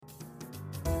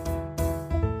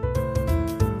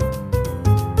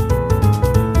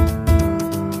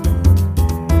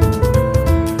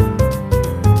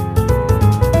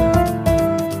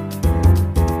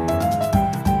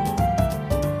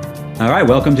Hi,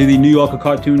 welcome to the New Yorker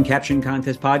Cartoon Caption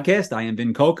Contest podcast. I am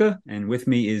Vin Coca, and with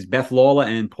me is Beth Lawler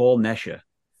and Paul Nesha.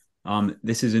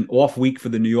 This is an off week for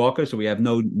the New Yorker, so we have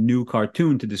no new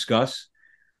cartoon to discuss,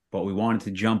 but we wanted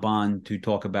to jump on to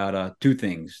talk about two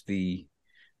things. The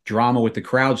drama with the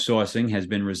crowdsourcing has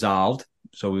been resolved,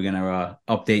 so we're going to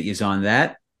update you on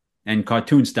that, and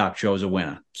Cartoon Stop shows a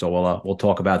winner, so we'll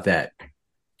talk about that.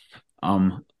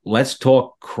 Let's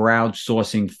talk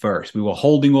crowdsourcing first. We were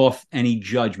holding off any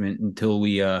judgment until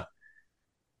the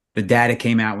data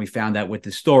came out and we found out what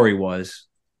the story was.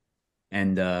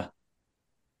 And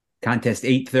contest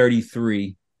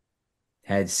 833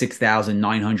 had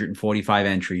 6,945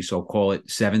 entries, so call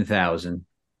it 7,000.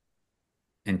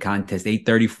 And contest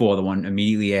 834, the one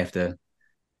immediately after,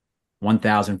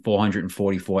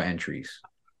 1,444 entries.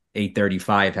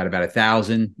 835 had about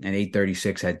 1,000, and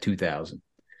 836 had 2,000.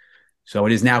 So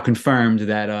it is now confirmed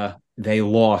that they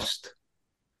lost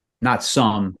not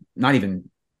even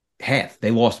half.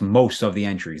 They lost most of the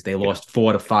entries. They lost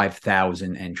 4,000 to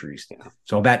 5,000 entries. Yeah.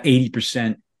 So about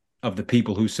 80% of the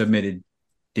people who submitted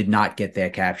did not get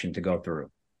their caption to go through.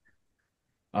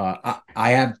 I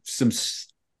have some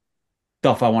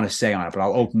stuff I want to say on it, but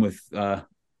I'll open with Paul.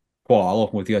 I'll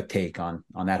open with your take on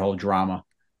that whole drama.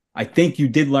 I think you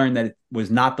did learn that it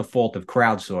was not the fault of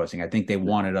crowdsourcing. I think they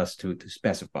wanted us to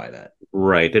specify that.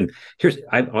 Right. And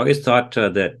I've always thought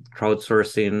that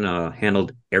crowdsourcing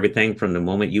handled everything from the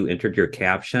moment you entered your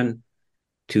caption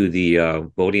to the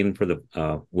voting for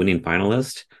the winning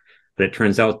finalist. But it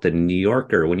turns out the New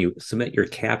Yorker, when you submit your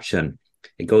caption,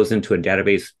 it goes into a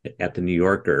database at the New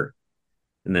Yorker,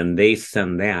 and then they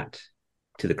send that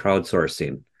to the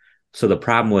crowdsourcing. So the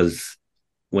problem was,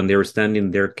 when they were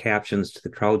sending their captions to the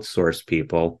crowdsourced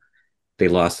people, they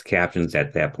lost the captions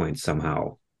at that point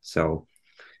somehow. So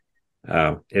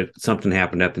something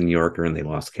happened at the New Yorker and they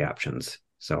lost captions.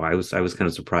 So I was kind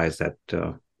of surprised that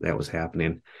that was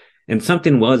happening. And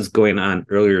something was going on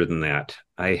earlier than that.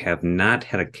 I have not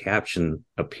had a caption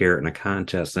appear in a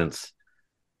contest since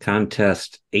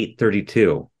contest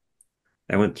 832.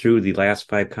 I went through the last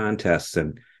 5 contests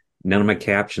and none of my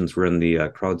captions were in the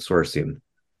crowdsourcing.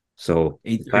 So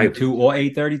 832 or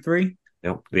 833?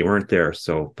 No, they weren't there.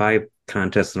 So 5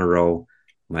 contests in a row,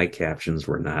 my captions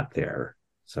were not there.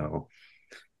 So,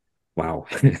 wow,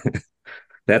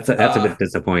 that's a bit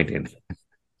disappointing.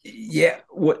 Yeah,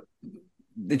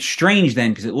 it's strange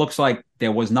then, because it looks like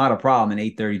there was not a problem in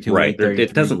 832. Right,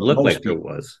 it doesn't look like there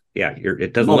was. Yeah,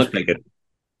 it doesn't look like it.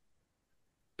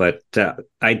 But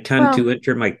I tend to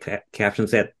enter my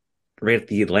captions right at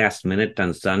the last minute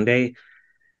on Sunday.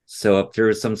 So if there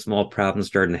was some small problem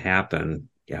starting to happen,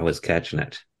 I was catching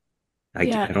it. I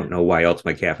don't know why else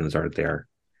my captions aren't there.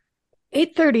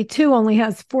 832 only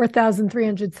has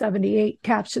 4,378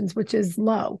 captions, which is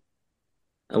low.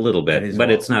 A little bit,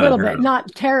 but it's not a little bit,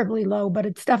 not terribly low, but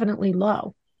it's definitely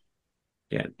low.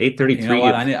 Yeah, 833. You know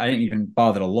what? I didn't even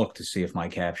bother to look to see if my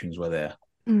captions were there.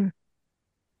 Mm.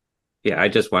 Yeah, I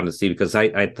just wanted to see, because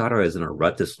I thought I was in a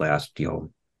rut this last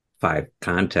 5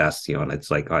 contests, and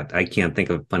it's like, I can't think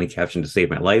of a funny caption to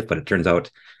save my life, but it turns out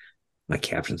my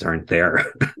captions aren't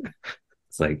there.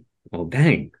 It's like, well,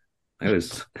 dang, I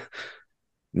was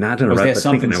not in a rut. Was there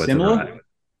something similar?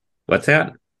 What's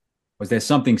that? Was there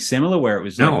something similar where it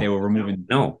was like they were removing?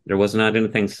 No, there was not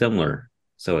anything similar.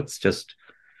 So it's just,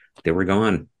 they were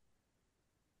gone.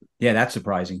 Yeah, that's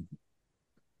surprising.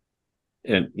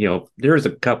 And, there was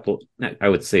a couple, I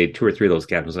would say 2 or 3 of those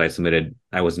captions that I submitted.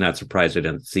 I was not surprised I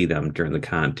didn't see them during the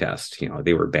contest.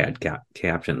 They were bad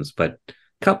captions, but a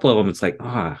couple of them, it's like,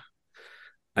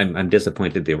 I'm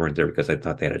disappointed they weren't there, because I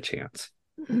thought they had a chance.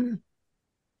 Mm-hmm.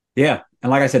 Yeah. And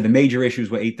like I said, the major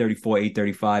issues were 834,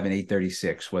 835, and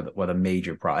 836 were the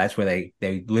major problem. That's where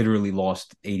they literally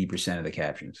lost 80% of the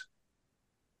captions.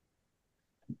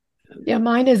 Yeah,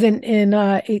 mine is in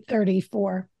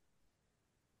 834.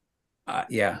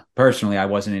 Yeah, personally, I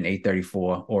wasn't in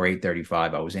 834 or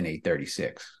 835. I was in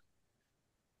 836.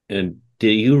 And do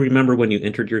you remember when you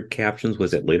entered your captions?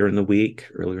 Was it earlier in the week?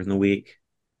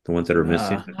 The ones that are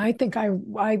missing? I think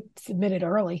I submitted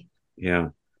early. Yeah.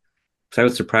 So I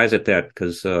was surprised at that,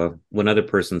 because one other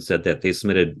person said that they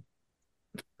submitted,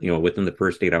 within the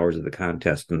first 8 hours of the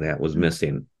contest, and that was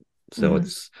missing. So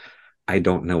I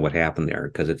don't know what happened there,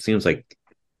 because it seems like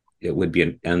it would be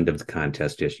an end of the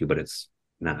contest issue, but it's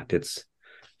not. It's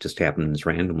just happens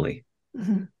randomly.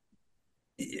 Mm-hmm.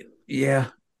 Yeah.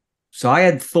 So I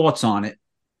had thoughts on it.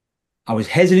 I was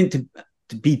hesitant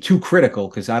to be too critical,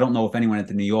 because I don't know if anyone at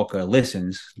the New Yorker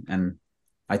listens. And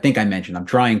I think I mentioned I'm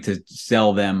trying to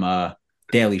sell them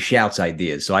daily shouts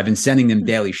ideas. So I've been sending them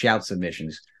daily shout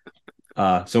submissions.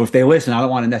 So if they listen, I don't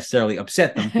want to necessarily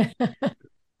upset them.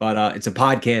 but it's a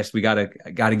podcast. We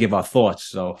gotta give our thoughts.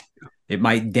 So it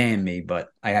might damn me, but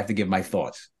I have to give my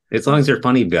thoughts. As long as they're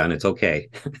funny, Ben, it's okay.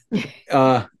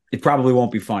 It probably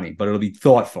won't be funny, but it'll be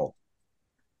thoughtful.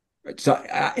 So,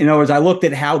 in other words, I looked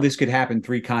at how this could happen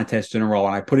 3 contests in a row,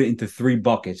 and I put it into 3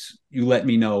 buckets. You let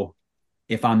me know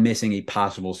if I'm missing a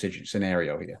possible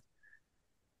scenario here.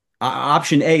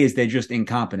 Option A is they're just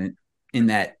incompetent in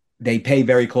that they pay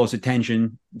very close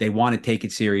attention. They want to take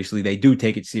it seriously. They do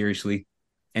take it seriously,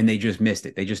 and they just missed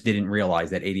it. They just didn't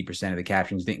realize that 80% of the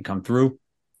captions didn't come through,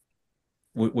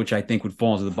 which I think would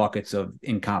fall into the buckets of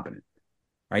incompetent,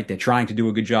 right? They're trying to do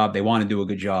a good job. They want to do a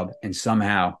good job, and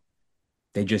somehow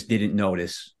they just didn't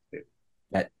notice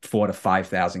that 4,000 to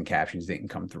 5,000 captions didn't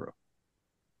come through.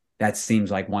 That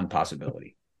seems like one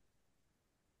possibility.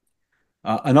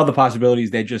 Another possibility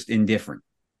is they're just indifferent.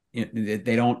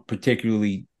 They don't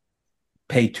particularly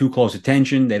pay too close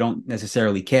attention. They don't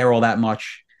necessarily care all that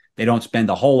much. They don't spend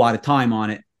a whole lot of time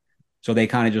on it. So they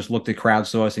kind of just looked at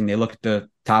crowdsourcing. They look at the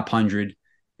top 100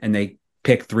 and they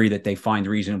pick 3 that they find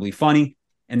reasonably funny,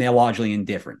 and they're largely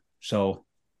indifferent. So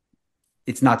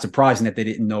it's not surprising that they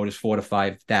didn't notice 4,000 to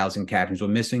 5,000 captions were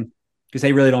missing, because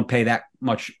they really don't pay that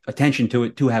much attention to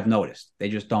it to have noticed. They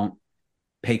just don't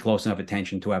pay close enough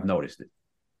attention to have noticed it.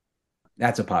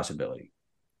 That's a possibility.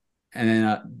 And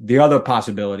then the other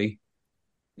possibility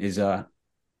is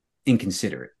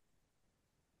inconsiderate,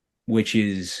 which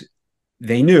is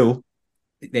they knew,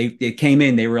 they came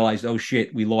in, they realized, oh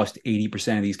shit, we lost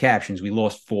 80% of these captions. We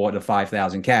lost 4,000 to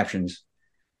 5,000 captions.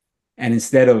 And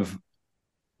instead of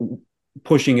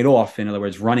pushing it off, in other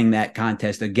words, running that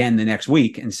contest again the next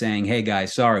week and saying, hey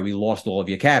guys, sorry, we lost all of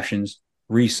your captions,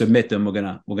 resubmit them.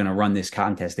 We're gonna run this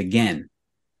contest again,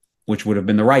 which would have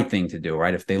been the right thing to do,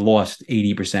 right? If they lost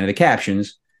 80% of the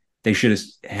captions, they should have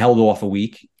held off a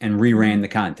week and reran the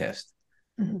contest.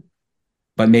 Mm-hmm.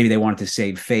 But maybe they wanted to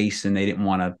save face and they didn't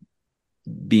want to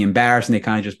be embarrassed, and they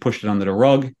kind of just pushed it under the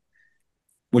rug,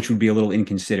 which would be a little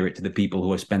inconsiderate to the people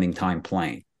who are spending time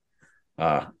playing.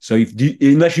 So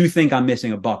unless you think I'm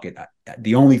missing a bucket,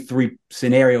 the only 3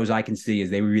 scenarios I can see is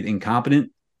they were either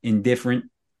incompetent, indifferent,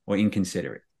 or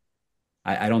inconsiderate.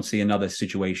 I don't see another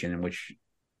situation in which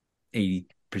 80%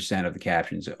 of the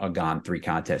captions are gone 3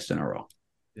 contests in a row.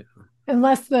 Yeah.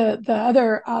 Unless the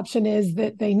other option is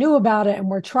that they knew about it and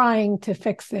were trying to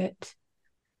fix it.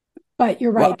 But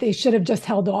you're right, they should have just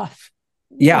held off.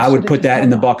 Yeah, I would put that in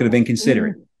the bucket of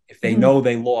inconsiderate. Mm-hmm. If they know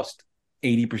they lost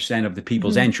 80% of the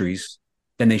people's entries,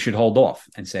 then they should hold off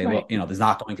and say, look, there's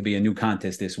not going to be a new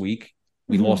contest this week.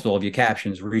 We lost all of your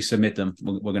captions, resubmit them.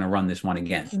 We're going to run this one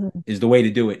again, is the way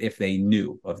to do it if they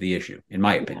knew of the issue, in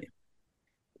my opinion.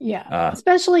 Yeah,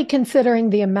 especially considering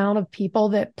the amount of people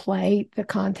that play the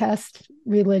contest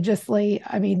religiously.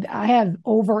 I mean, I have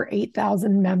over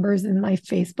 8,000 members in my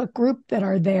Facebook group that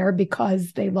are there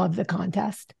because they love the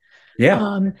contest.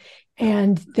 Yeah.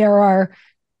 And there are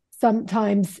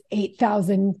sometimes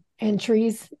 8,000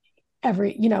 entries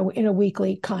in a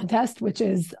weekly contest, which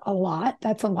is a lot.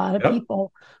 That's a lot of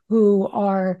people who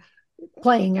are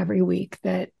playing every week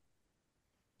that,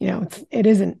 it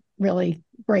isn't really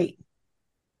great.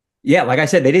 Yeah, like I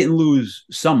said, they didn't lose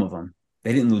some of them.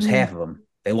 They didn't lose half of them.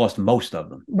 They lost most of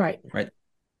them. Right.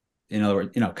 In other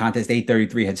words, contest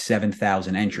 833 had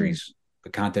 7,000 entries.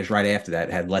 The contest right after that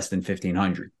had less than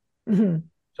 1,500. Mm-hmm.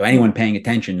 So anyone paying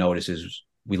attention notices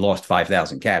we lost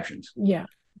 5,000 captions. Yeah.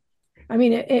 I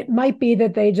mean, it might be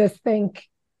that they just think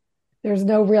there's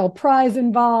no real prize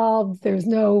involved. There's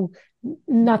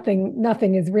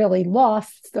nothing is really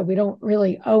lost. So we don't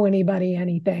really owe anybody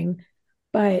anything.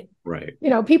 But,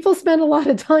 people spend a lot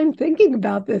of time thinking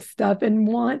about this stuff and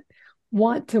want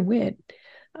to win.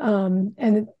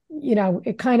 And,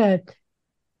 it kind of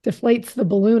deflates the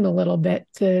balloon a little bit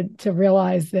to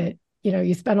realize that,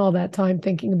 you spend all that time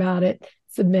thinking about it,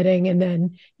 submitting, and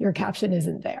then your caption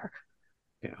isn't there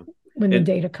when the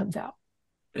data comes out.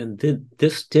 And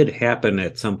this did happen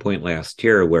at some point last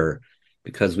year where,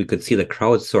 because we could see the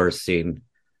crowdsourcing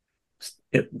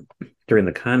during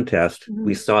the contest,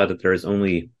 we saw that there's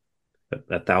only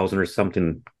 1,000 or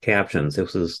something captions.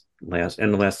 This was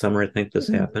end of last summer, I think this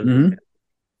happened. Mm-hmm.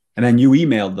 And then you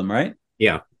emailed them, right?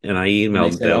 Yeah, and I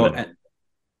emailed them.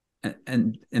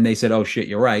 And they said, oh, shit,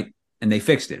 you're right. And they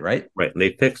fixed it, right? Right, and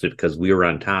they fixed it because we were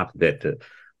on top of it.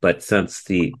 But since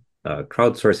the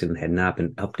crowdsourcing had not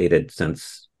been updated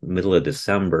since middle of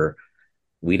December,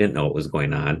 we didn't know what was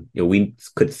going on. We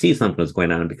could see something was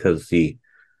going on because the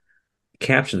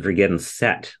captions were getting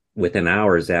set within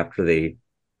hours after they,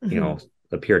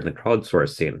 appeared in the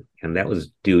crowdsourcing. And that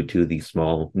was due to the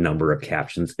small number of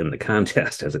captions in the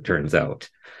contest, as it turns out.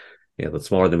 the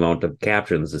smaller the amount of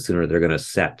captions, the sooner they're going to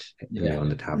set in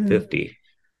the top 50.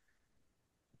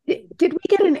 Did we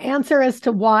get an answer as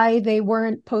to why they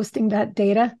weren't posting that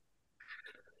data?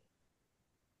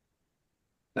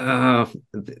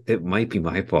 It might be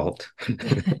my fault.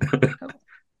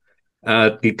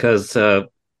 Because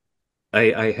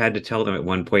I had to tell them at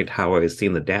one point how I was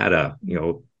seeing the data.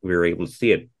 We were able to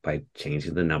see it by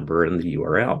changing the number and the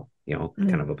URL,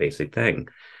 kind of a basic thing.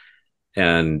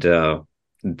 And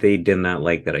they did not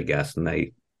like that, I guess. And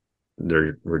they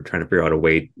were trying to figure out a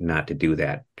way not to do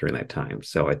that during that time.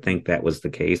 So I think that was the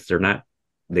case.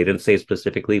 They didn't say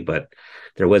specifically, but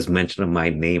there was mention of my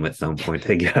name at some point,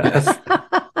 I guess.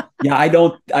 Yeah, I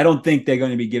don't think they're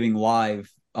going to be giving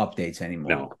live updates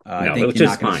anymore. No, I think you're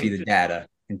not going to see the data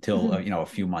until a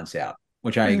few months out,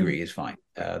 which I agree is fine.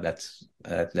 That's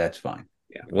fine.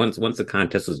 Yeah, once the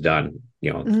contest is done,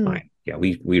 it's fine. Yeah,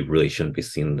 we really shouldn't be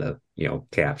seeing the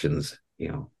captions,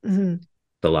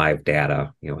 the live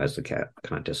data, as the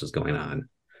contest is going on.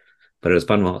 But it was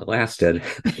fun while it lasted.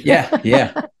 Yeah.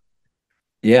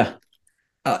 It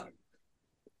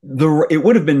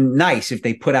would have been nice if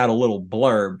they put out a little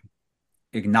blurb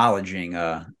acknowledging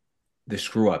the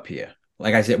screw up here.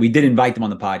 Like I said, we did invite them on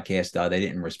the podcast. They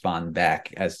didn't respond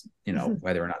back as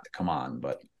whether or not to come on,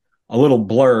 but a little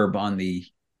blurb on the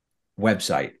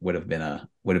website would have been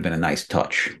a nice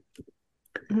touch.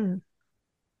 I'm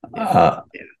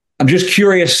just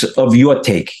curious of your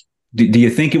take. Do you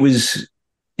think it was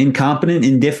incompetent,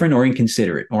 indifferent, or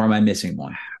inconsiderate, or am I missing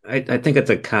one? I think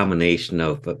it's a combination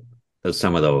of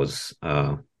some of those.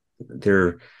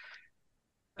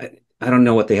 I don't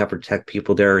know what they have for tech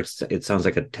people there. It sounds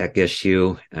like a tech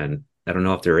issue, and I don't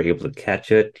know if they're able to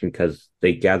catch it because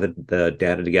they gathered the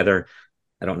data together.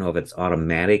 I don't know if it's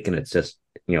automatic and it's just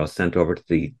sent over to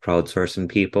the crowdsourcing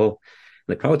people.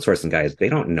 The crowdsourcing guys, they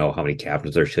don't know how many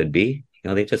captions there should be.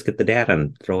 They just get the data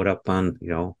and throw it up on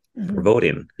for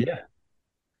voting. Yeah.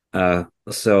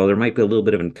 So there might be a little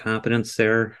bit of incompetence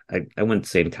there. I wouldn't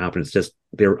say incompetence, just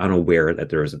they're unaware that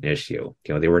there was an issue.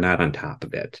 They were not on top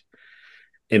of it.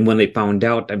 And when they found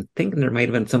out, I'm thinking there might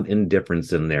have been some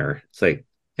indifference in there. It's like,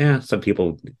 some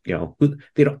people,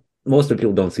 most of the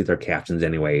people don't see their captions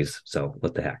anyways. So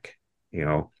what the heck,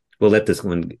 we'll let this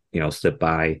one, slip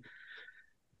by.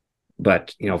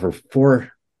 But,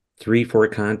 for 4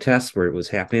 contests where it was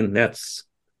happening, that's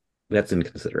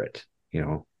inconsiderate.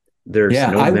 There's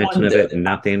no mention of it and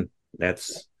nothing.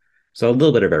 So a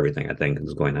little bit of everything, I think,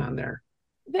 is going on there.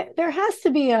 There has to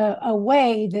be a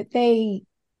way that they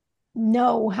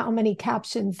know how many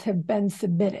captions have been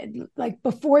submitted. Like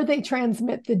before they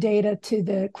transmit the data to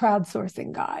the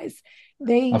crowdsourcing guys,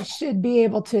 they should be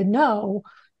able to know,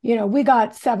 we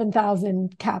got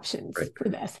 7,000 captions for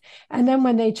this. And then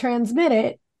when they transmit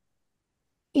it,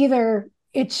 either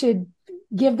it should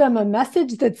give them a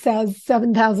message that says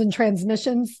 7,000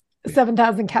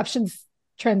 captions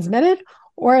transmitted,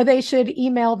 or they should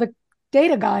email the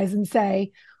data guys and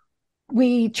say,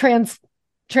 we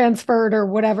transferred, or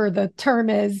whatever the term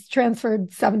is,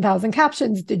 transferred 7,000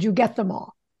 captions. Did you get them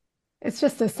all? It's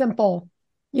just a simple,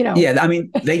 Yeah, I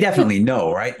mean, they definitely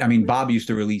know, right? I mean, Bob used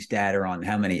to release data on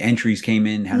how many entries came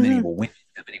in, how many were women,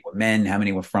 how many were men, how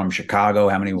many were from Chicago,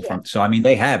 how many were from. So, I mean,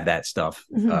 they have that stuff.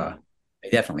 They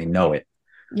definitely know it.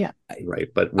 Yeah. Right.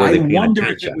 But I wonder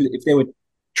if they were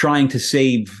trying to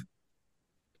save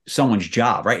someone's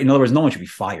job, right? In other words, no one should be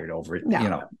fired over it.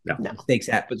 No. Mistakes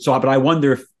happen. But I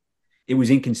wonder if it was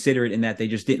inconsiderate in that they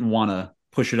just didn't want to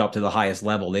push it up to the highest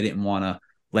level. They didn't want to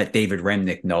let David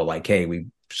Remnick know, like, hey, we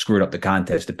screwed up the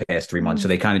contest the past 3 months. So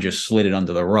they kind of just slid it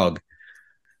under the rug.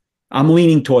 I'm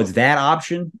leaning towards that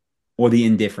option or the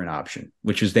indifferent option,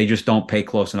 which is they just don't pay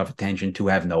close enough attention to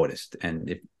have noticed. And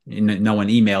if no one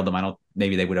emailed them,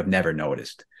 maybe they would have never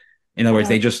noticed. In other words,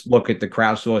 they just look at the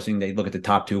crowdsourcing, they look at the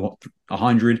top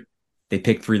 100, they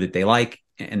pick 3 that they like,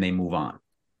 and they move on.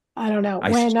 I don't know.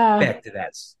 I suspect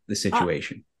that's the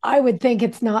situation. I would think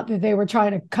it's not that they were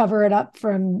trying to cover it up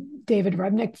from David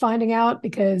Remnick finding out,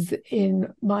 because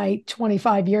in my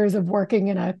 25 years of working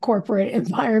in a corporate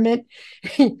environment,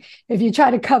 if you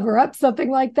try to cover up something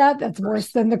like that, that's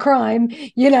worse than the crime.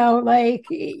 It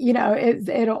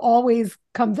always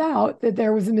comes out that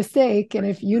there was a mistake. And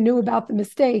if you knew about the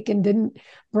mistake and didn't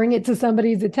bring it to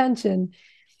somebody's attention,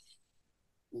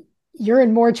 you're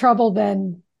in more trouble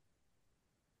than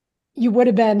you would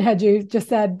have been had you just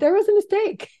said, there was a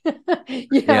mistake.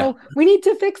 We need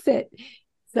to fix it.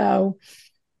 So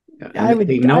I would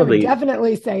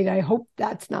definitely say, I hope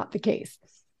that's not the case.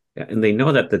 Yeah, and they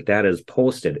know that the data is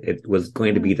posted. It was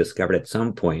going to be discovered at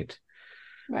some point.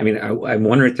 Right. I mean, I'm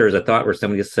wondering if there's a thought where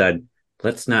somebody said,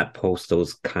 let's not post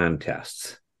those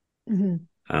contests.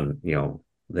 on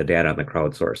the data on the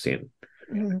crowdsourcing.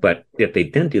 Mm-hmm. But if they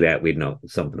didn't do that, we'd know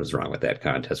something was wrong with that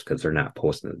contest because they're not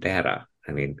posting the data.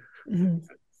 I mean,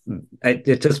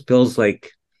 it just feels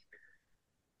like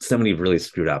somebody really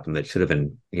screwed up, and that should have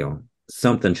been,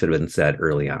 something should have been said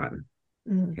early on,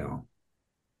 and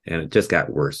it just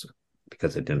got worse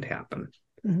because it didn't happen.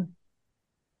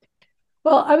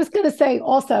 Well, I was going to say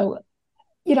also,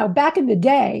 back in the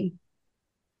day,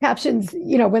 captions,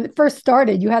 when it first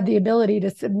started, you had the ability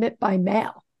to submit by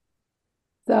mail.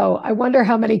 So I wonder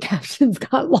how many captions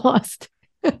got lost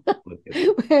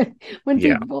when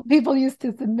people used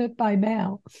to submit by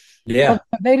mail. Yeah.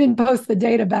 They didn't post the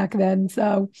data back then.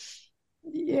 So,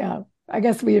 yeah, I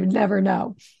guess we would never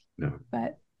know. No.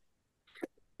 But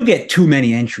you get too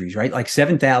many entries, right? Like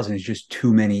 7,000 is just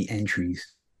too many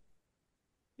entries.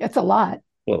 It's a lot.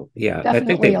 Well, yeah, Definitely I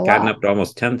think they've gotten up to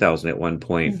almost 10,000 at one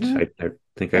point. I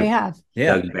think I have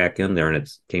dug back in there, and it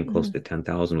came close to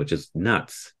 10,000, which is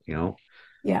nuts,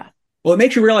 Yeah. Well, it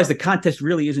makes you realize the contest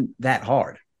really isn't that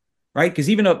hard, right? Because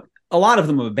even a lot of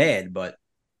them are bad, but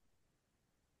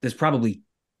there's probably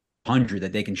 100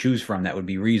 that they can choose from that would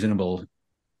be reasonable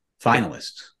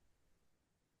finalists.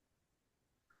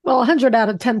 Well, 100 out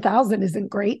of 10,000 isn't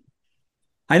great.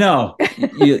 I know.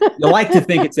 You like to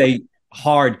think it's a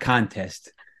hard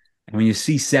contest. And when you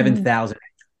see 7,000,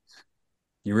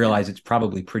 you realize it's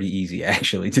probably pretty easy,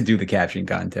 actually, to do the caption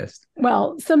contest.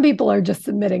 Well, some people are just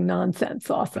submitting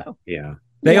nonsense also. Yeah.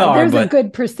 They are. There's a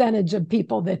good percentage of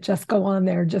people that just go on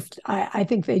there. I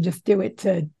think they just do it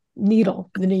to needle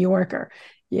the New Yorker.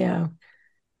 Yeah.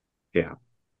 Yeah.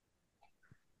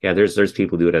 Yeah, there's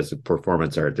people who do it as a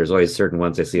performance art. There's always certain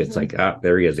ones I see. It's like,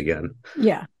 there he is again.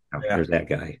 Yeah. There's that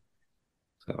guy.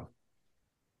 So,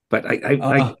 but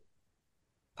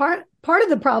part of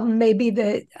the problem may be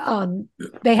that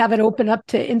they have it open up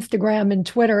to Instagram and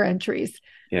Twitter entries.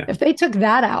 Yeah. If they took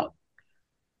that out,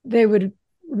 they would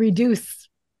reduce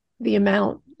the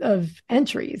amount of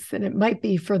entries, and it might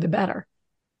be for the better.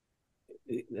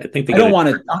 I think I don't want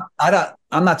to.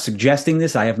 I'm not suggesting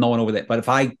this. I have no one over there. But if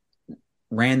I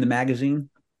ran the magazine,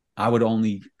 I would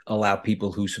only allow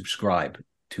people who subscribe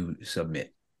to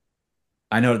submit.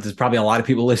 I know that there's probably a lot of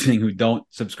people listening who don't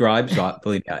subscribe, so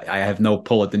I have no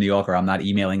pull at the New Yorker. I'm not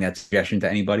emailing that suggestion to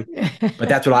anybody, but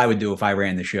that's what I would do if I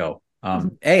ran the show.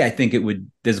 I think it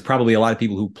would. There's probably a lot of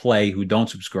people who play who don't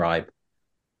subscribe,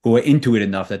 who are into it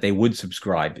enough that they would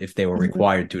subscribe if they were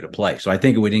required to play. So I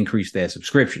think it would increase their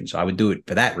subscription. So I would do it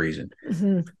for that reason.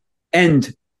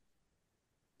 And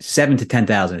 7 to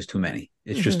 10,000 is too many.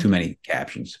 It's just too many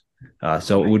captions.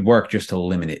 So it would work just to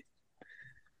limit it,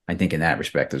 I think, in that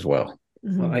respect as well.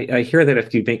 Well, I hear that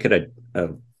if you make it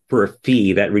for a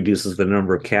fee, that reduces the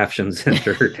number of captions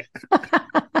entered.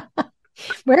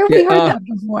 Where have we heard that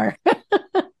before?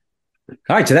 All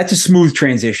right, so that's a smooth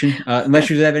transition. Unless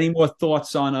you have any more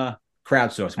thoughts on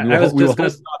crowdsourcing, we were holding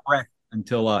our breath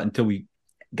until we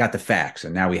got the facts,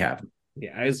 and now we have them.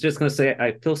 Yeah, I was just going to say,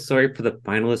 I feel sorry for the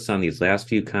finalists on these last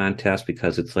few contests,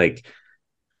 because it's like,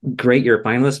 great, you're a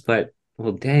finalist, but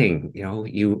well, dang,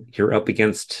 you're up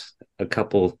against a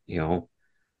couple,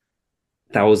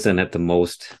 1,000 at the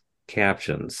most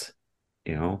captions.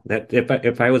 That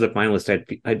if I was a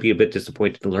finalist, I'd be a bit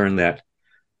disappointed to learn that,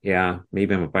 yeah,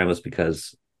 maybe I'm a finalist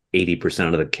because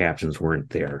 80% of the captions weren't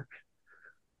there.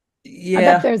 Yeah, I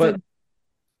bet there's a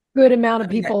good amount of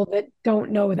people that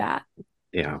don't know that.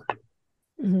 Yeah.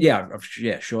 Yeah,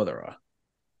 sure there are.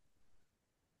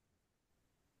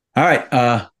 All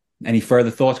right. Any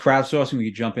further thoughts? Crowdsourcing? We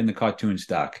could jump into cartoon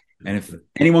stock. And if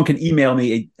anyone can email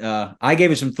me, I gave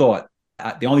it some thought.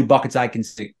 The only buckets I can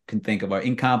think of are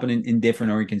incompetent,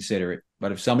 indifferent, or inconsiderate.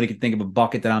 But if somebody can think of a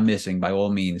bucket that I'm missing, by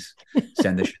all means,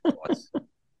 send us your thoughts.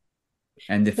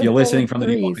 And if you're listening from the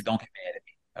New Yorker, don't get mad at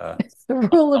me. It's the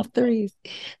rule of threes.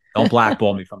 Don't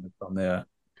blackball me from the.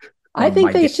 I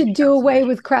think they should do away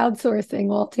with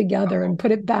crowdsourcing altogether and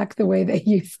put it back the way they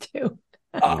used to.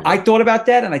 I thought about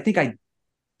that, and I think I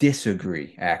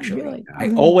disagree, actually. Really?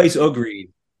 I always agreed.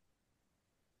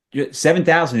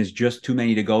 7,000 is just too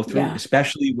many to go through,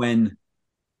 especially when,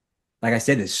 like I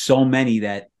said, there's so many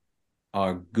that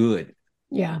are good.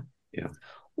 Yeah.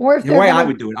 Or if the way I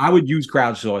would do it, I would use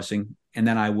crowdsourcing, and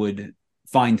then I would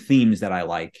find themes that I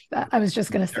like. I was just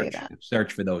going to say that.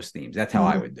 Search for those themes. That's how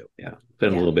I would do it. Yeah.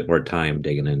 Spend a little bit more time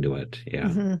digging into it.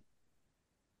 Yeah.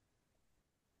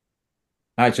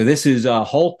 All right. So this is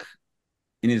Hulk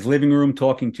in his living room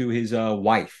talking to his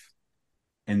wife.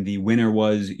 And the winner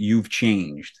was "You've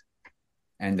Changed."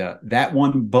 And that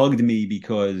one bugged me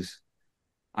because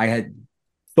I had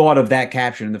thought of that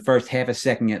caption in the first half a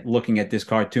second at looking at this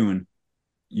cartoon.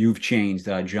 "You've changed"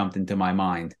 jumped into my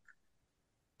mind.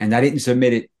 and I didn't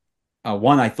submit it.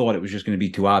 One, I thought it was just going to be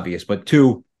too obvious, but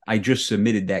two, I just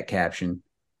submitted that caption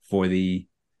for the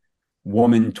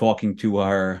woman talking to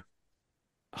her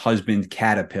husband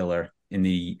Caterpillar in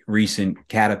the recent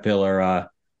Caterpillar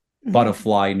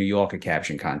Butterfly New Yorker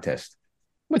caption contest,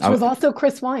 which was also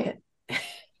Chris Wyatt.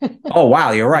 Oh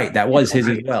wow, you're right. That was his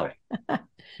as well.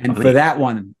 And for that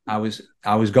one, I was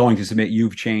going to submit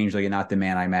 "You've changed, or you're not the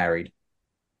man I married."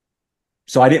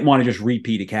 So I didn't want to just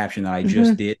repeat a caption that I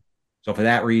just did. So for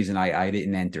that reason, I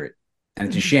didn't enter it, and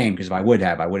it's a shame because if I would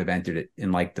have entered it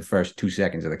in like the first 2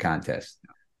 seconds of the contest.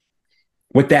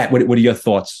 With that, what are your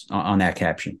thoughts on that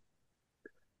caption?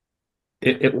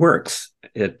 It works.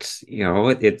 It's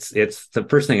the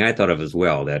first thing I thought of as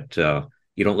well, that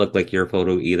you don't look like your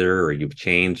photo either, or you've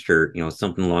changed, or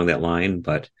something along that line.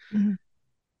 But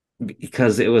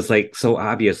because it was like so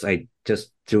obvious, I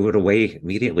just threw it away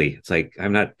immediately. It's like,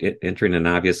 I'm not entering an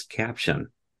obvious caption.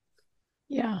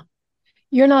 Yeah.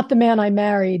 "You're not the man I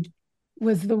married"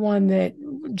 was the one that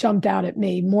jumped out at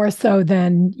me more so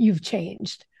than "You've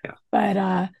changed." Yeah.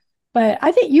 But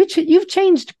I think you've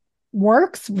changed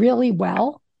works really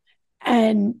well.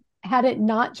 And had it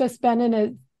not just been in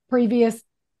a previous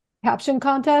caption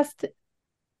contest,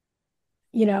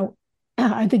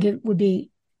 I think it would be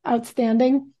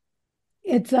outstanding.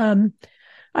 It's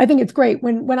I think it's great.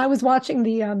 When I was watching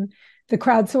the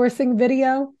crowdsourcing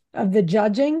video of the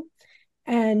judging,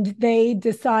 and they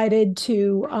decided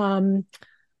to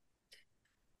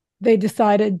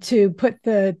put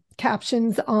the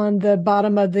captions on the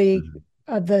bottom of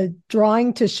the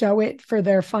drawing to show it for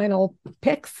their final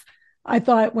picks. I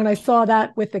thought, when I saw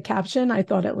that with the caption, I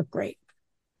thought it looked great.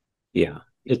 Yeah,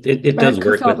 it does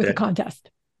work with the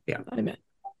contest. Yeah, I meant.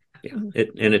 Yeah,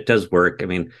 it does work. I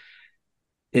mean,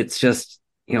 it's just,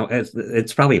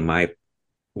 it's probably my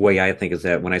way. I think is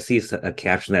that when I see a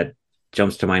caption that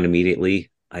jumps to mind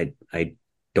immediately, I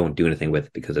don't do anything with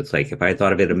it, because it's like, if I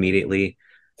thought of it immediately,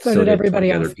 so did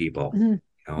everybody else. Other people.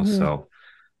 So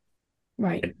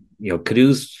right.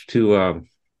 Kudos to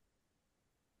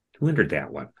who entered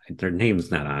that one. Their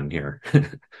name's not on here.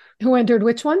 Who entered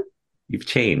which one? You've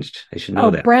changed. I should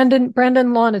know that. Brandon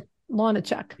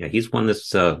Lonachek. Yeah, he's won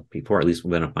this before. At least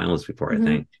been a finalist before, I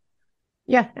think.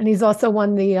 Yeah, and he's also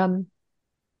won the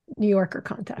New Yorker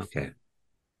contest. Okay.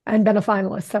 And been a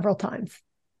finalist several times.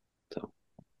 So,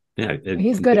 yeah,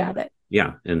 he's good at it.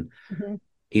 Yeah, and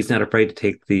he's not afraid to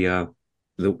take the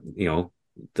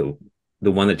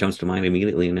one that jumps to mind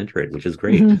immediately and enter it, which is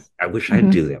great. I wish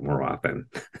I'd do that more often.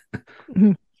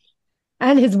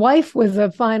 And his wife was a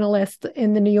finalist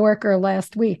in the New Yorker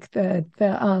last week, the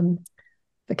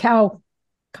cow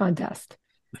contest.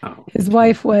 Oh. His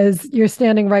wife was, "You're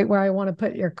standing right where I want to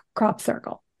put your crop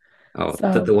circle." Oh,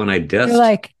 so the one I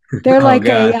dissed? They're like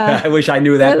I wish I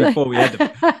knew that before we had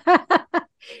to.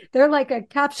 They're like a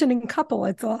captioning couple.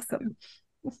 It's awesome.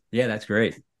 Yeah, that's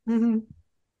great.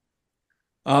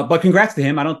 But congrats to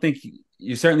him. I don't think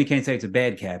you certainly can't say it's a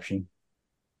bad caption.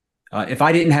 If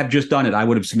I didn't have just done it, I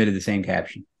would have submitted the same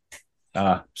caption.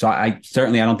 So I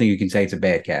don't think you can say it's a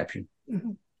bad caption.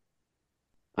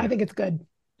 I think it's good.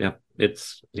 Yeah,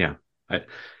 it's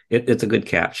a good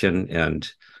caption,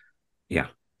 and yeah,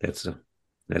 that's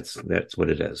what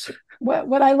it is.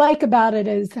 What I like about it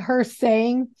is her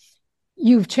saying,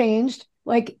 "You've changed."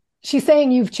 Like, she's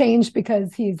saying you've changed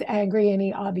because he's angry, and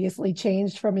he obviously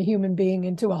changed from a human being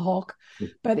into a Hulk.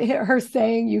 But her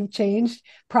saying "you've changed"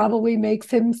 probably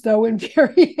makes him so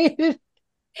infuriated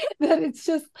that it's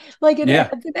just like it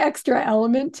adds an extra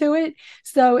element to it.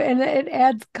 So, and it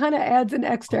adds an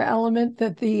extra element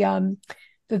that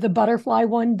the butterfly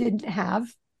one didn't have.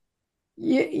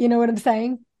 You know what I'm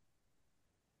saying?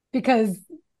 Because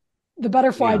the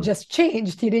butterfly just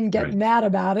changed. He didn't get mad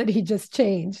about it. He just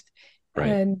changed. Right.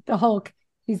 And the Hulk,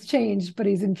 he's changed, but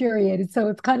he's infuriated. So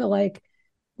it's kind of like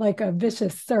a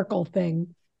vicious circle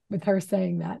thing with her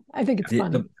saying that. I think it's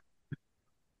funny.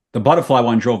 The butterfly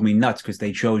one drove me nuts because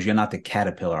they chose "You're not the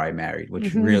caterpillar I married,"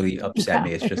 which really upset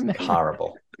me. It's just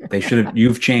horrible. They should have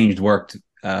 "You've changed" worked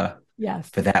for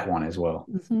that one as well.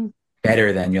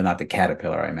 Better than "You're not the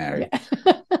caterpillar I married."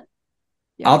 Yeah.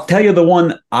 Yes. I'll tell you the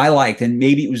one I liked, and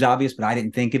maybe it was obvious, but I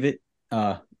didn't think of it.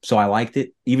 So I liked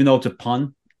it, even though it's a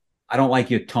pun. "I don't like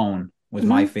your tone" was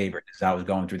my favorite as I was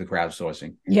going through the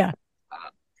crowdsourcing. Yeah.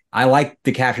 I like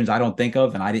the captions I don't think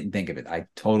of, and I didn't think of it. I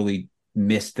totally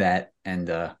missed that.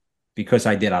 And because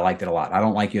I did, I liked it a lot. "I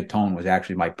don't like your tone" was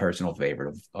actually my personal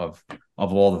favorite of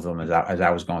all of them as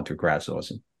I was going through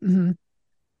crowdsourcing.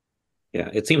 Yeah,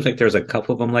 it seems like there's a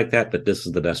couple of them like that, but this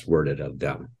is the best worded of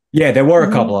them. Yeah, there were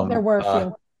a couple of them. There were a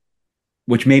few.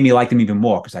 Which made me like them even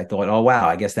more, because I thought, oh, wow,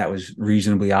 I guess that was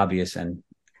reasonably obvious. And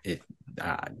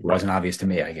wasn't obvious to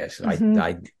me, I guess.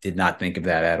 I did not think of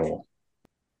that at all.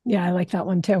 Yeah, I like that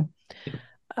one too.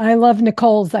 I love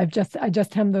Nicole's. I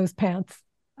just hemmed those pants.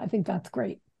 I think that's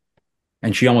great.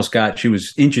 And she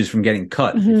was inches from getting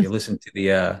cut. If you listen to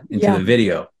the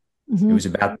video, it was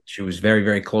she was very,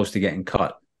 very close to getting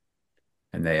cut.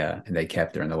 And they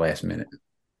kept her in the last minute.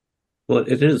 Well,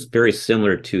 it is very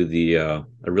similar to the a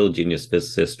real genius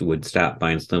physicist would stop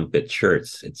buying slim fit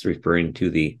shirts. It's referring to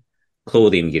the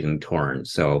clothing getting torn.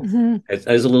 So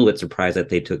I was a little bit surprised that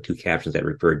they took two captions that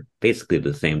referred basically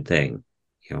to the same thing,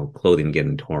 clothing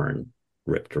getting torn,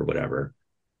 ripped, or whatever.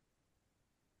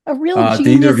 A real genius.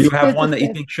 Do either of you have one that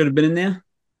you think should have been in there?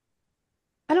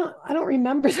 I don't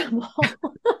remember them all.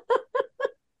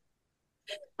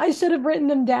 I should have written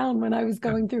them down when I was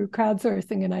going through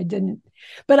crowdsourcing, and I didn't.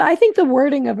 But I think the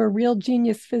wording of a real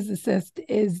genius physicist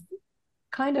is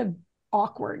kind of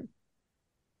awkward.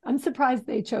 I'm surprised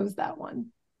they chose that one.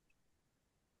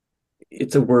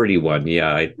 It's a wordy one.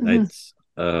 Yeah, it's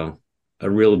a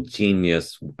real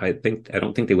genius. I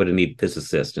don't think they would have needed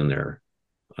physicist in there.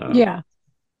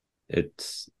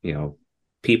 It's,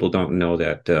 people don't know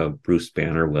that Bruce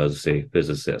Banner was a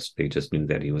physicist. They just knew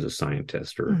that he was a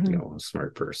scientist or a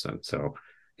smart person. So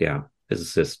yeah,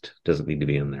 physicist doesn't need to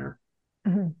be in there.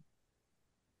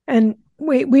 And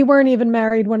we weren't even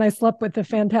married when I slept with the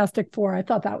Fantastic Four. I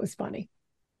thought that was funny.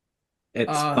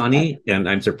 It's funny, and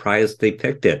I'm surprised they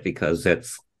picked it because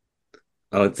it's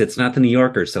not the New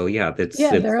Yorker. So yeah,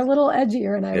 they're a little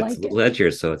edgier, and I like it. It's a little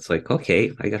edgier, so it's like,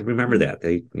 okay, I got to remember that.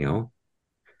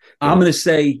 I'm going to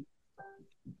say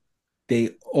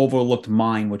they overlooked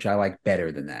mine, which I like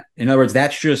better than that. In other words,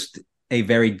 that's just a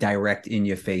very direct,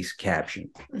 in-your-face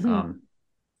caption.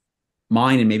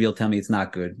 Mine, and maybe you'll tell me it's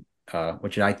not good,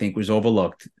 which I think was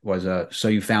overlooked, was so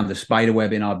you found the spider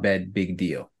web in our bed, big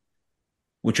deal,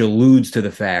 which alludes to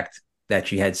the fact that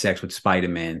she had sex with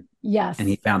Spider-Man. Yes. And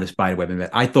he found the spider web in bed.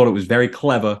 I thought it was very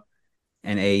clever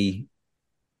and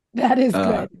that is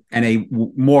good. And a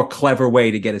more clever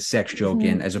way to get a sex joke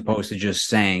in, as opposed to just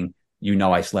saying,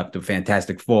 I slept with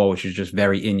Fantastic Four, which is just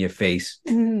very in your face.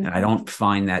 And I don't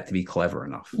find that to be clever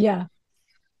enough. Yeah.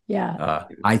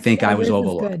 I think I was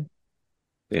overlooked.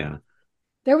 Yeah.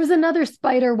 There was another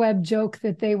spider web joke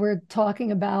that they were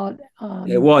talking about.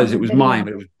 It was mine,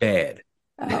 but it was bad.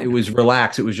 Oh. It was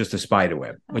relaxed. It was just a spider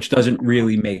web, which doesn't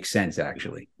really make sense,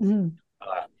 actually. And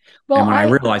when I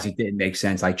realized it didn't make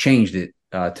sense, I changed it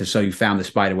to so you found the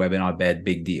spider web in our bed,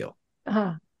 big deal.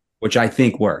 Which I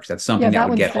think works. That's something that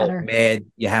would get Hulk mad.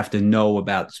 You have to know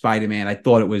about Spider-Man. I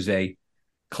thought it was a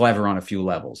clever on a few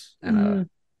levels, and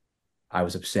I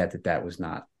was upset that was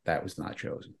not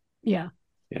chosen. Yeah.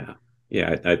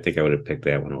 I think I would have picked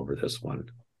that one over this one.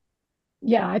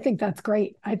 Yeah, I think that's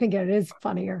great. I think it is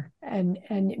funnier and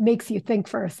it makes you think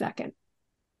for a second.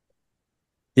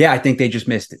 Yeah, I think they just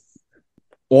missed it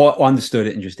or understood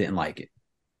it and just didn't like it.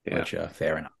 Yeah. Which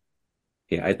fair enough.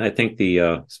 Yeah, I think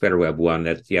the spiderweb one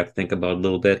that you have to think about a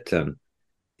little bit. The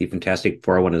Fantastic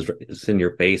Four one is in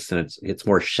your face, and it's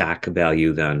more shock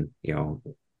value than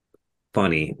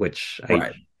funny. Which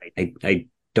right. I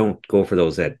don't go for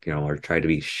those that or try to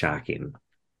be shocking.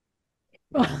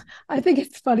 Well, I think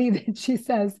it's funny that she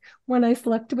says when I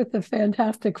slept with the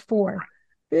Fantastic Four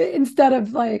instead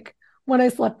of like when I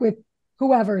slept with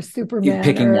whoever, Superman. You're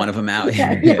picking one of them out.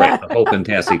 Yeah. Right, the whole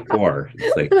Fantastic Four.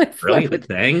 It's like, really? The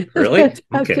thing? Really?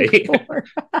 Okay.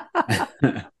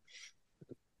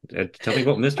 Tell me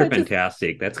about Mr.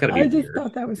 Fantastic. That's got to be weird. I just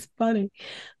thought that was funny.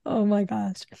 Oh, my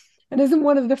gosh. And isn't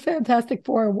one of the Fantastic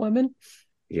Four a woman?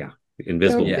 Yeah.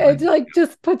 Invisible. So it like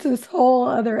just puts this whole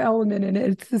other element in it.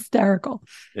 It's hysterical.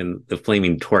 And the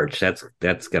flaming torch, that's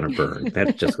going to burn.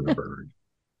 That's just going to burn.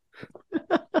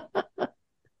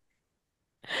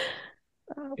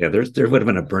 Yeah, there would have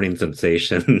been a burning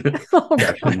sensation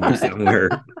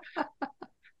somewhere.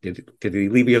 Did he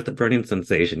leave you with the burning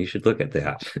sensation? You should look at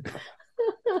that.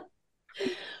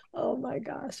 Oh my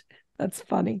gosh, that's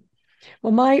funny.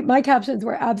 Well, my captions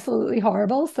were absolutely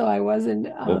horrible, so I wasn't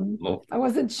I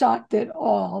wasn't shocked at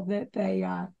all that they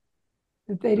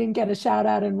didn't get a shout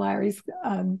out in Larry's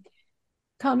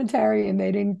commentary, and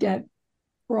they didn't get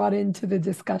brought into the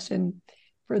discussion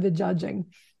for the judging.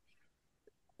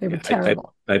 They were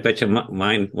terrible. I bet you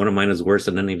one of mine is worse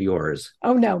than any of yours.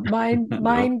 Oh no, mine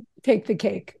no. Take the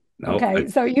cake. No, okay,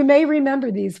 so you may remember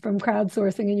these from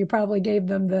crowdsourcing, and you probably gave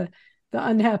them the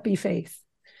unhappy face.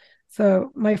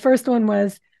 So my first one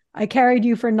was, I carried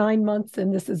you for 9 months,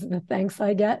 and this is the thanks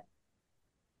I get.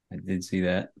 I did see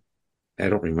that. I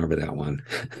don't remember that one.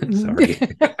 Sorry.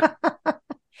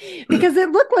 Because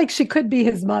it looked like she could be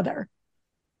his mother.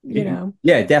 Yeah,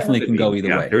 it definitely can go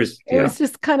either way. It was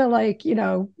just kind of like,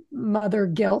 mother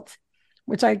guilt,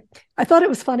 which I thought it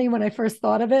was funny when I first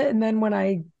thought of it. And then when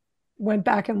I went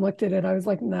back and looked at it, I was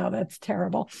like, no, that's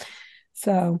terrible.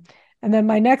 So, and then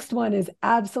my next one is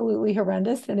absolutely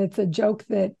horrendous. And it's a joke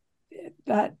that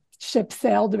ship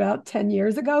sailed about 10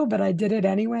 years ago, but I did it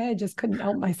anyway. I just couldn't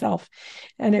help myself.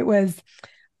 And it was,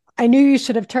 I knew you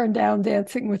should have turned down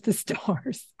Dancing with the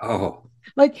Stars. Oh.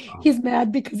 Like he's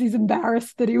mad because he's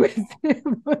embarrassed that he was.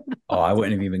 Oh, I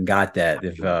wouldn't have even got that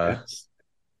if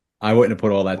I wouldn't have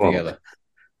put all that together.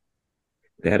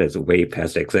 That is way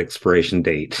past its expiration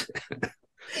date.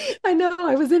 I know.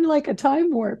 I was in like a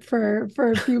time warp for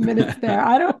a few minutes there.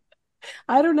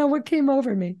 I don't know what came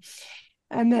over me.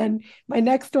 And then my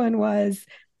next one was,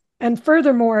 and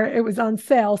furthermore, it was on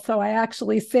sale, so I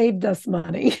actually saved us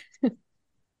money.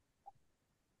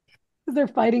 They're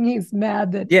fighting. He's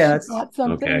mad that she bought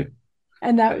something, okay.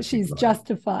 And that she's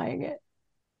justifying it.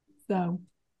 So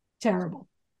terrible.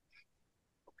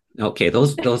 Okay,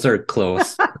 those are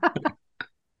close.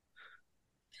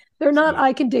 They're not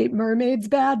I Can Date Mermaids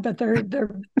bad, but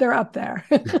they're up there.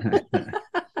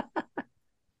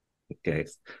 Okay,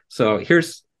 so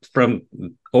here's from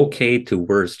okay to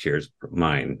worst. Here's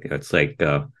mine. It's like,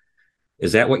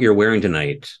 is that what you're wearing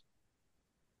tonight?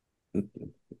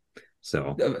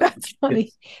 So that's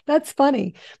funny. That's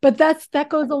funny. But that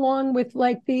goes along with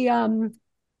like the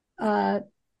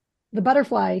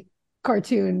butterfly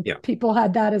cartoon. Yeah. People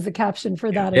had that as a caption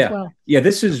for that as well. Yeah,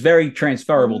 this is very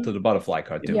transferable to the butterfly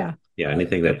cartoon. Yeah. Yeah,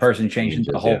 anything that the person changed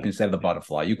into the Hulk instead of the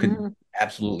butterfly. You could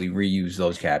absolutely reuse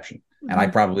those captions. And I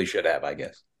probably should have, I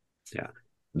guess. Yeah.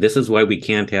 This is why we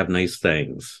can't have nice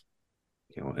things.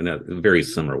 And a very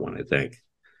similar one, I think.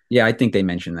 Yeah, I think they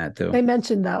mentioned that too. They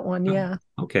mentioned that one, yeah.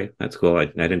 Okay, that's cool.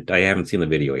 I haven't seen the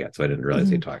video yet, so I didn't realize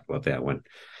they talked about that one.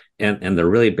 And the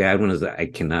really bad one is that I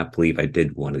cannot believe I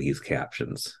did one of these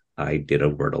captions. I did a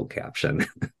Wordle caption.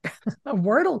 A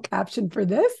Wordle caption for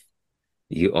this?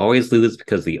 You always lose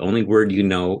because the only word you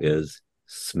know is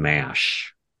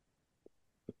smash.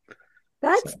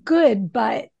 That's good,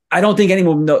 but I don't think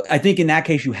anyone know. I think in that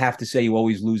case you have to say you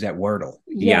always lose at Wordle.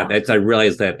 Yeah, I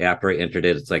realized that after I entered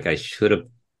it. It's like I should have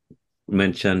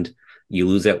mentioned you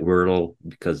lose at Wordle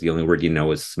because the only word you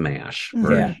know is smash.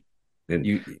 Yeah.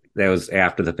 And that was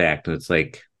after the fact. And it's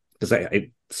like, because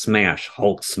I smash,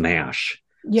 Hulk smash.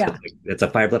 Yeah. So it's a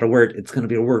 5-letter word. It's going to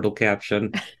be a Wordle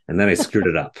caption. And then I screwed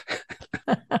it up.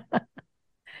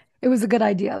 It was a good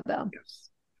idea, though. Yes.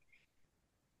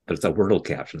 But it's a Wordle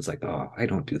caption. It's like, oh, I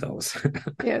don't do those.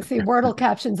 Yeah, see, Wordle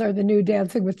captions are the new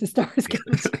Dancing with the Stars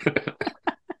captions.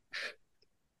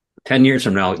 10 years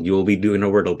from now, you will be doing a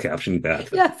Wordle caption,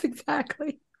 Beth. Yes,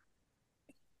 exactly.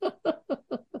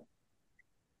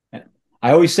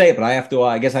 I always say it, but I have to,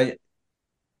 I guess I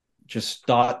just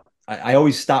thought, I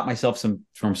always stop myself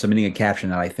from submitting a caption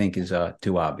that I think is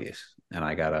too obvious. And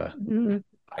I gotta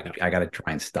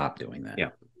try and stop doing that. Yeah.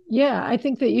 Yeah, I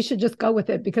think that you should just go with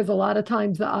it because a lot of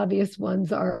times the obvious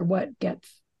ones are what gets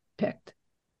picked.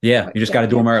 Yeah, you just got to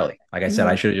do them early. Like I said,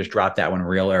 I should have just dropped that one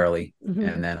real early,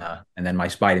 and then my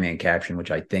Spider-Man caption,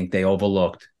 which I think they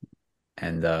overlooked,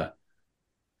 and but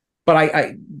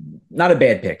I not a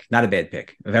bad pick,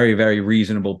 a very very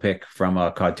reasonable pick from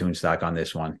Cartoon Stock on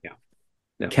this one. Yeah.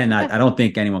 I don't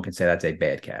think anyone can say that's a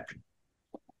bad caption.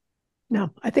 No,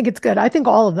 I think it's good. I think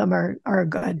all of them are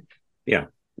good. Yeah,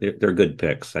 they're good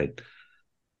picks. There's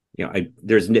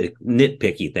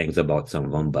nitpicky things about some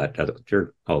of them, but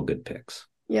they're all good picks.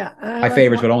 Yeah. My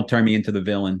favorites, but don't turn me into the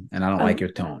villain, and I don't like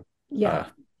your tone. Yeah.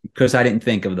 Because I didn't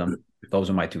think of them. Those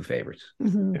are my two favorites.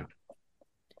 Mm-hmm.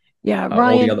 Yeah.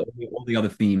 Ryan. All the other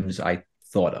themes I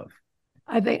thought of.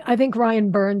 I think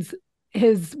Ryan Burns,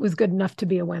 his was good enough to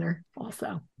be a winner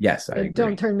also. Yes. I agree.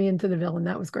 Don't turn me into the villain.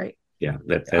 That was great. Yeah.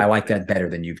 I like that better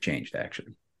than You've Changed,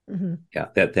 actually. Mm-hmm. Yeah.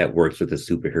 That works with the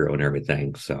superhero and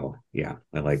everything. So yeah,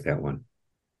 I like that one.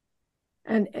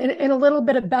 And in a little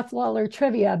bit of Beth Lawler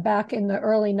trivia, back in the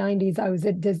early 90s, I was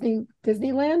at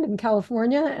Disneyland in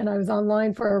California, and I was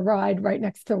online for a ride right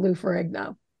next to Lou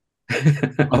Ferrigno.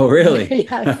 Oh, really?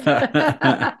 Yes.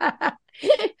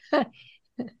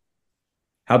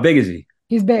 How big is he?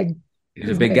 He's big.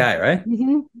 He's a big guy, right?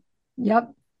 Mm-hmm.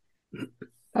 Yep.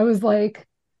 I was like,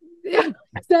 yeah,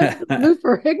 is that Lou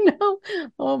Ferrigno?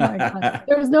 Oh, my God.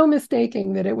 There was no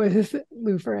mistaking that it was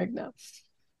Lou Ferrigno.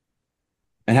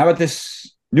 And how about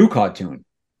this new cartoon?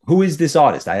 Who is this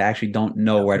artist? I actually don't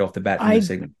know right off the bat from the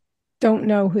signal. Don't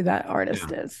know who that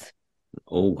artist is.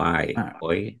 Oh, why,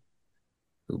 boy?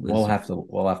 We'll have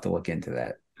to look into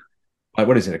that.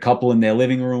 What is it? A couple in their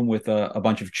living room with a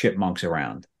bunch of chipmunks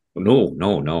around? No,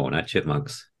 not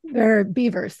chipmunks. They're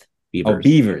beavers. Oh,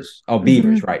 beavers. Oh,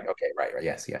 beavers. Right. Okay. Right.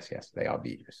 Yes. They are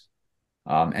beavers.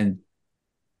 And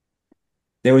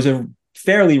there was a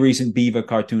fairly recent beaver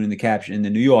cartoon in the caption in the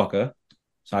New Yorker.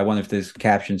 So I wonder if there's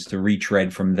captions to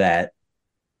retread from that.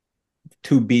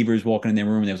 Two beavers walking in their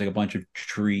room, and there was like a bunch of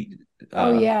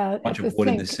a bunch of wood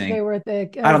in the sink. They were at the.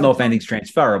 I don't know if anything's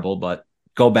transferable, but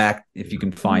go back if you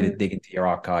can find it, dig into your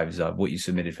archives of what you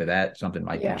submitted for that. Something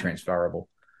might be transferable.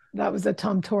 That was a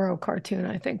Tom Toro cartoon,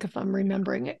 I think, if I'm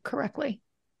remembering it correctly.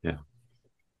 Yeah.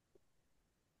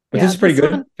 But this is pretty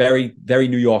good. Very, very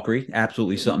New Yorkery.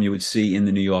 Absolutely something you would see in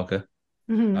the New Yorker.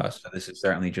 So this is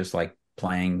certainly just like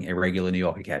playing a regular New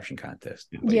Yorker caption contest.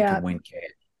 But you can win cash.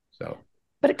 So.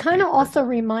 But it kind of also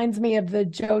reminds me of the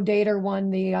Joe Dater one,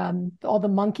 the all the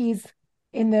monkeys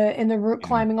in the room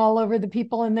climbing all over the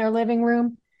people in their living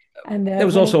room. And there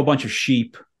was also a bunch of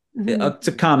sheep. It's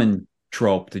a common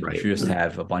trope to just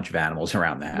have a bunch of animals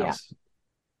around the house.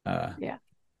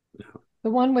 The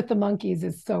one with the monkeys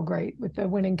is so great, with the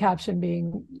winning caption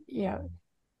being,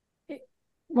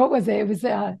 what was it? It was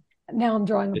now I'm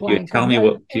drawing a blank. You tell me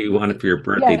what do you want for your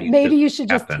birthday? Yeah, maybe you should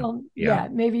just tell. Yeah,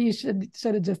 maybe you should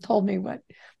have just told me what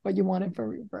you wanted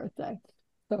for your birthday.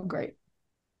 So great.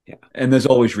 Yeah, and there's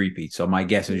always repeats. So my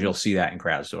guess is you'll see that in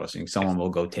crowdsourcing. Someone will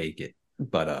go take it,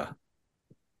 but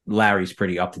Larry's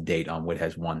pretty up to date on what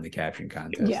has won the caption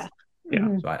contest. Yeah. So I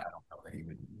don't know that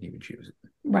he would choose it.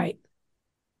 Right.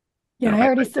 Yeah, I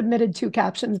already submitted 2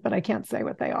 captions, but I can't say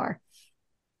what they are.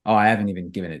 Oh, I haven't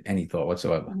even given it any thought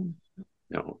whatsoever.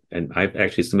 No, and I've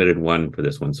actually submitted 1 for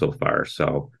this one so far,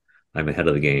 so I'm ahead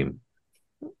of the game.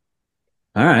 All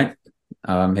right.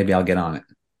 Maybe I'll get on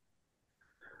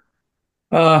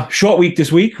it. Short week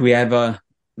this week. We have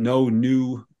no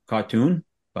new cartoon,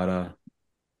 but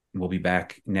we'll be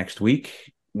back next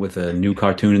week with a new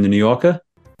cartoon in the New Yorker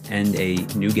and a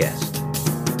new guest.